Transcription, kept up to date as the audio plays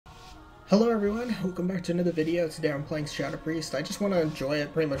Hello everyone, welcome back to another video. Today I'm playing Shadow Priest. I just want to enjoy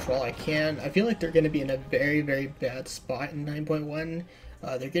it pretty much while I can. I feel like they're going to be in a very bad spot in 9.1.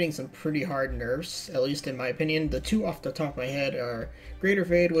 They're getting some pretty hard nerfs, at least in my opinion. The two off the top of my head are Greater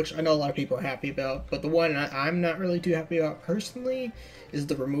Fade, which I know a lot of people are happy about, but the one I'm not really too happy about personally is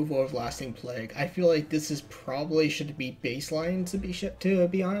the removal of Lasting Plague. I feel like this is probably should be baseline to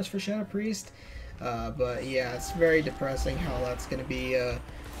be honest for Shadow Priest. But yeah, it's very depressing how that's going to be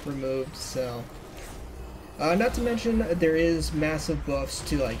removed. So not to mention there is massive buffs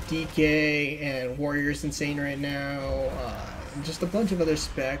to like DK and Warrior's insane right now, and just a bunch of other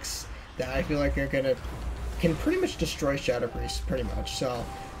specs that I feel like can pretty much destroy Shadow Priest pretty much. So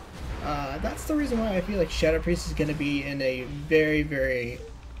that's the reason why I feel like Shadow Priest is going to be in a very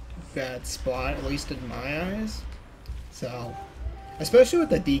bad spot, at least in my eyes. So especially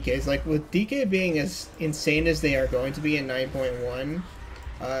with the DKs, like with DK being as insane as they are going to be in 9.1,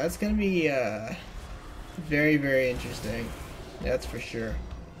 that's going to be very interesting. That's for sure.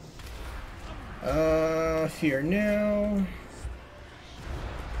 Fear now.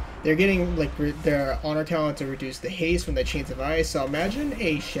 They're getting like their honor talent to reduce the haste from the chains of ice. So imagine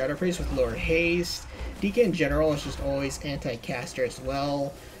a Shadow Priest with lower haste. DK in general is just always anti-caster as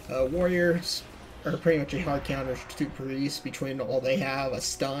well. Warriors are pretty much a hard counter to priests between all they have: a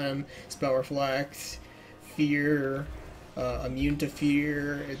stun, spell reflect, fear, immune to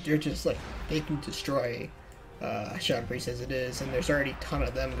fear. They're just like, they can destroy Shadow Priest as it is, and there's already a ton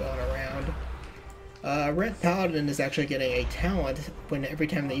of them going around. Red Paladin is actually getting a talent when every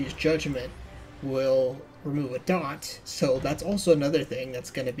time they use Judgment will remove a dot, so that's also another thing that's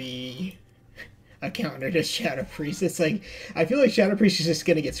going to be a counter to Shadow Priest. It's like, I feel like Shadow Priest is just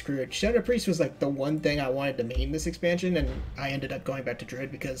going to get screwed. Shadow Priest was like the one thing I wanted to main this expansion, and I ended up going back to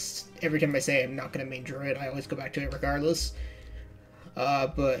Druid because every time I say I'm not going to main Druid, I always go back to it regardless.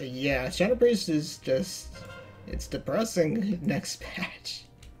 But yeah, Shadow Priest is just, it's depressing next patch.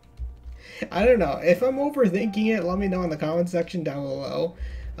 I don't know. If I'm overthinking it, let me know in the comment section down below.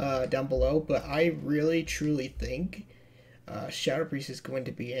 But I really truly think Shadow Priest is going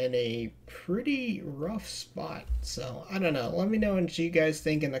to be in a pretty rough spot. So I don't know. Let me know what you guys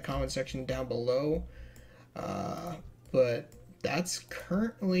think in the comment section down below. But that's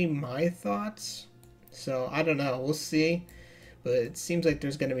currently my thoughts. So I don't know. We'll see. But it seems like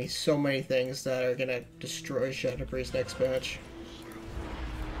there's going to be so many things that are going to destroy Shadow Priest next patch.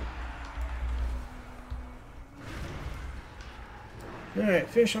 Alright,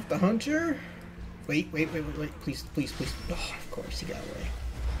 finish off the Hunter. Wait. Please. Oh, of course, he got away.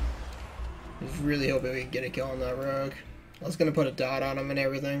 I was really hoping we could get a kill on that rogue. I was going to put a dot on him and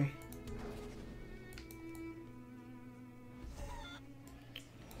everything.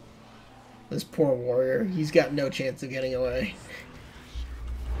 This poor warrior, he's got no chance of getting away.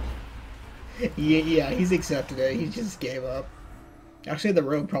 Yeah, he's accepted it. He just gave up. Actually, the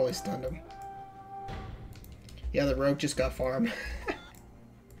rogue probably stunned him. Yeah, the rogue just got farmed.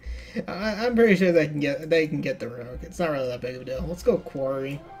 I'm pretty sure they can get the rogue. It's not really that big of a deal. Let's go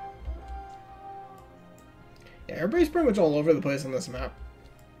quarry. Yeah, everybody's pretty much all over the place on this map.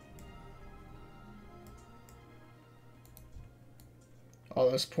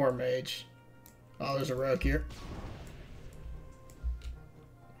 Oh, this poor mage. Oh, there's a rogue here.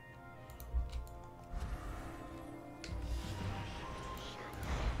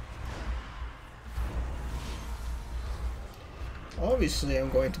 Obviously,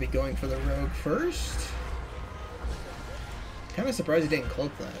 I'm going to be going for the rogue first. Kind of surprised he didn't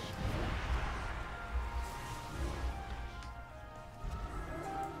cloak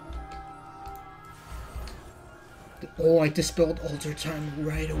that. Oh, I dispelled altar time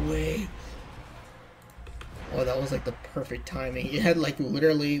right away. Oh, that was like the perfect timing. It had like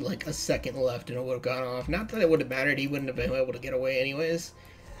literally like a second left and it would have gone off. Not that it would have mattered. He wouldn't have been able to get away anyways.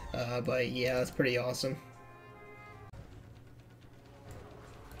 But yeah, that's pretty awesome.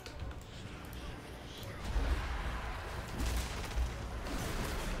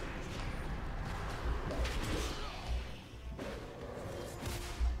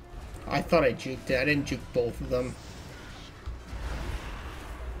 I thought I juked it. I didn't juke both of them.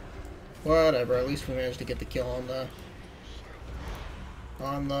 Whatever, at least we managed to get the kill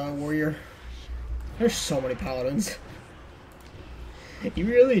on the warrior. There's so many paladins. You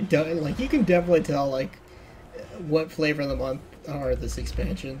really don't, like, you can definitely tell like what flavor of the month are this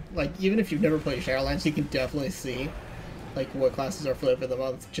expansion. Like, even if you've never played Shadowlands, you can definitely see like what classes are flavor of the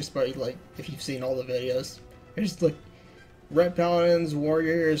month just by like if you've seen all the videos. There's like Red Paladins,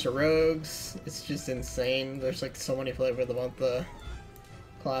 Warriors, Rogues. It's just insane. There's like so many flavor of the month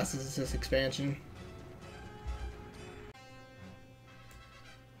classes this expansion.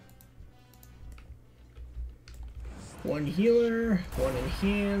 One healer, one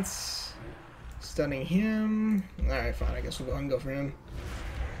enhance, stunning him. Alright, fine, I guess we'll go ahead and go for him.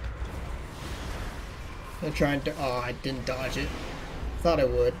 I'm trying to. Oh, I didn't dodge it. Thought I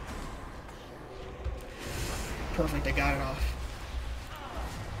would. Perfect, I got it off.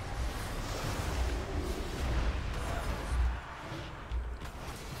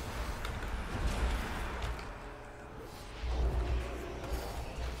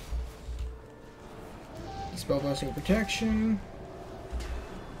 Spell blessing protection.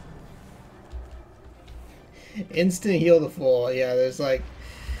 Instant heal the full. Yeah, there's like.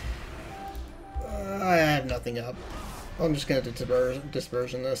 I have nothing up. I'm just gonna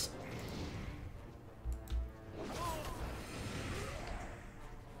dispersion this.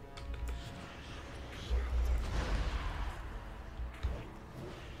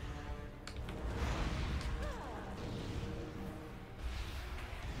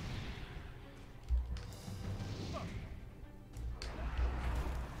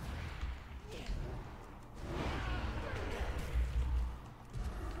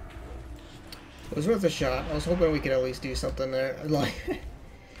 It was worth a shot. I was hoping we could at least do something there. Like,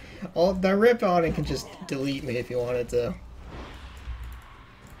 all that rip on it can just delete me if you wanted to.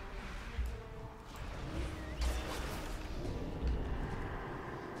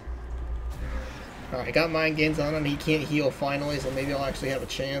 Alright, I got mind gains on him. He can't heal finally, so maybe I'll actually have a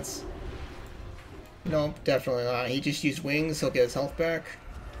chance. Nope, definitely not. He just used wings. He'll get his health back.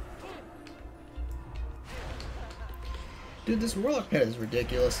 Dude, this Warlock pet is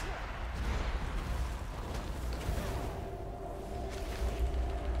ridiculous.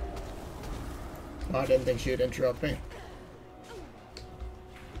 Oh, I didn't think she would interrupt me.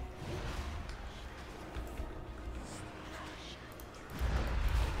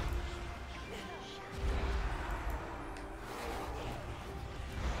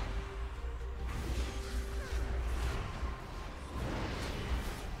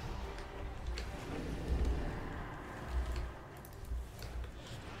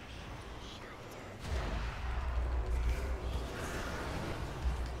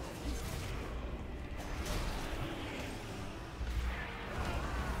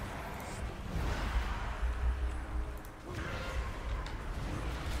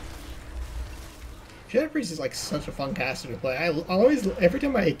 Shadow Priest is like such a fun caster to play. I always, every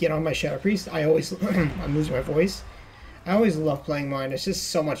time I get on my Shadow Priest, I always, I'm losing my voice. I always love playing mine. It's just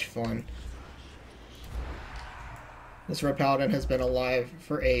so much fun. This Red Paladin has been alive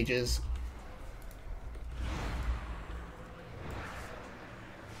for ages.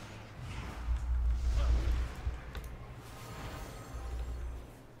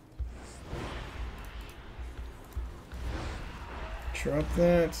 Drop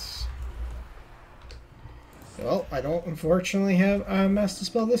that. Well, I don't unfortunately have a Master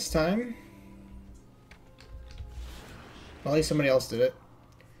Spell this time. Well, at least somebody else did it.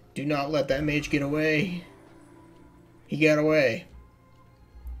 Do not let that mage get away. He got away.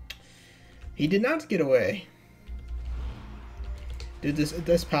 He did not get away. Dude,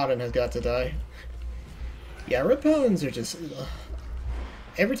 this paladin has got to die. Yeah, red paladins are just...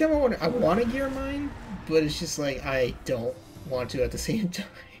 every time I want to gear mine, but it's just like I don't want to at the same time.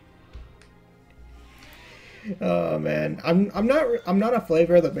 Oh man, I'm not a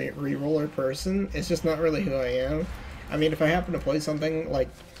flavor of the reroller person. It's just not really who I am. I mean, if I happen to play something like,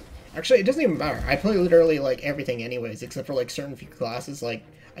 actually, it doesn't even matter. I play literally like everything, anyways, except for like certain few classes. Like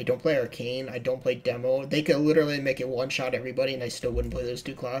I don't play arcane. I don't play demo. They could literally make it one shot everybody, and I still wouldn't play those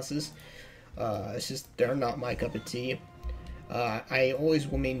two classes. It's just they're not my cup of tea. I always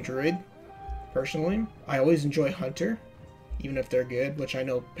will main druid. Personally, I always enjoy hunter. Even if they're good, which I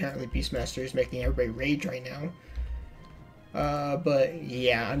know apparently Beastmaster is making everybody rage right now. But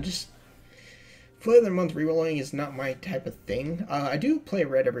yeah, I'm just... Flavor of the Month rerolling is not my type of thing. I do play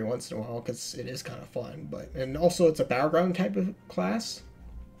red every once in a while because it is kind of fun. And also it's a battleground type of class.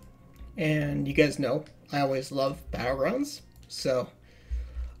 And you guys know, I always love battlegrounds. So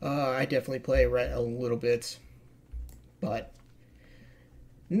I definitely play red a little bit. But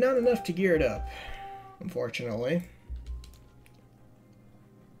not enough to gear it up, unfortunately.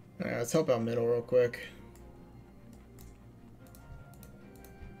 Alright, let's help out middle real quick.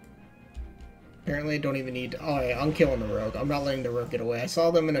 Apparently I don't even need... Oh yeah, I'm killing the rogue. I'm not letting the rogue get away. I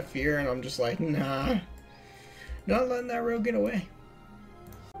saw them in a fear and I'm just like, nah. Not letting that rogue get away.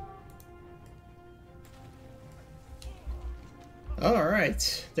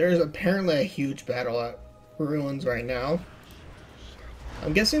 Alright. There's apparently a huge battle at Ruins right now.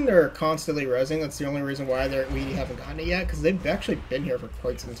 I'm guessing they're constantly rezzing. That's the only reason why we haven't gotten it yet, because they've actually been here for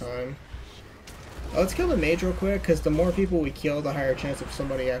quite some time. Let's kill the mage real quick, because the more people we kill, the higher chance of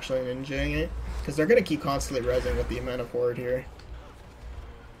somebody actually ninjaing it. Because they're going to keep constantly rezzing with the amount of horde here.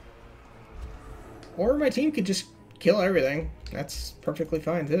 Or my team could just kill everything. That's perfectly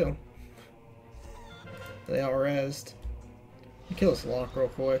fine, too. They all rezzed. Kill this lock real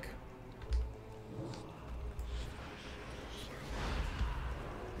quick.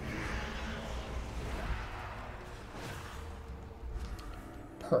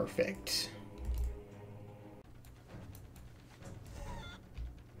 Perfect.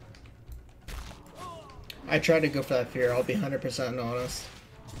 I tried to go for that fear, I'll be 100% honest.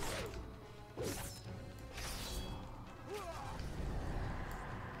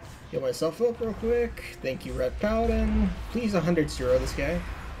 Heal myself up real quick. Thank you, Red Paladin. Please 100-0 this guy.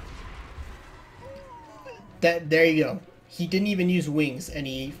 There you go. He didn't even use wings, and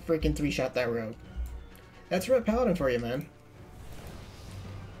he freaking 3-shot that rogue. That's Red Paladin for you, man.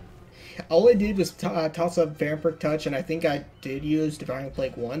 All I did was toss up Vampiric Touch, and I think I did use Devouring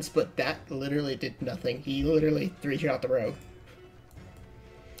Plague once, but that literally did nothing. He literally 3-shot the rogue.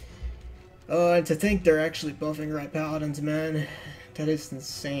 And to think they're actually buffing Red Paladins, man. That is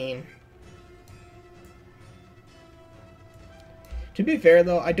insane. To be fair,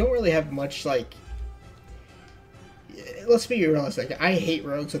 though, I don't really have much, like... Let's be realistic. I hate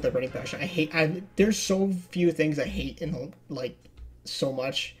rogues with a burning passion. There's so few things I hate in, like, so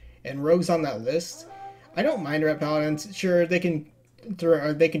much. And rogues on that list, I don't mind Ret Paladins. Sure, they can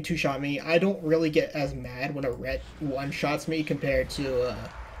 2-shot me. I don't really get as mad when a Ret 1-shots me compared to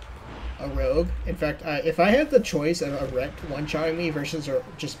a rogue. In fact, if I had the choice of a Ret 1-shotting me versus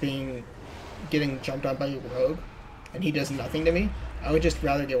just getting jumped on by a rogue, and he does nothing to me, I would just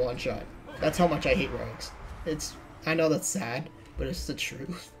rather get 1-shot. That's how much I hate rogues. I know that's sad, but it's the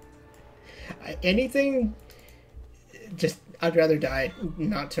truth. Anything, just... I'd rather die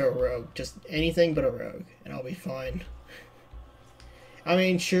not to a rogue. Just anything but a rogue, and I'll be fine. I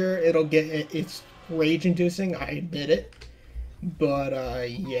mean, sure, it's rage-inducing, I admit it. But,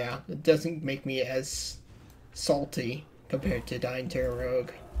 yeah, it doesn't make me as salty compared to dying to a rogue.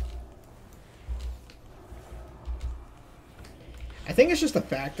 I think it's just the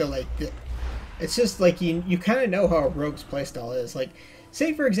fact that, like, it's just, like, you kind of know how a rogue's playstyle is. Like,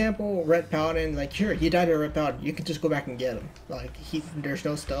 say, for example, Ret Paladin, like, sure, you died to a Ret Paladin, you could just go back and get him. Like, there's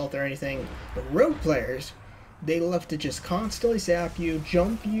no stealth or anything. But rogue players, they love to just constantly zap you,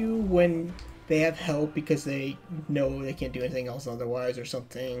 jump you when they have help because they know they can't do anything else otherwise or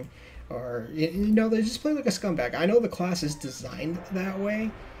something. Or, you know, they just play like a scumbag. I know the class is designed that way,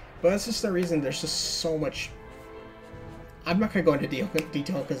 but that's just the reason there's just so much... I'm not going to go into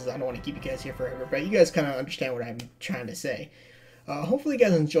detail because I don't want to keep you guys here forever, but you guys kind of understand what I'm trying to say. Hopefully you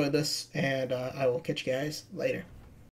guys enjoyed this, and I will catch you guys later.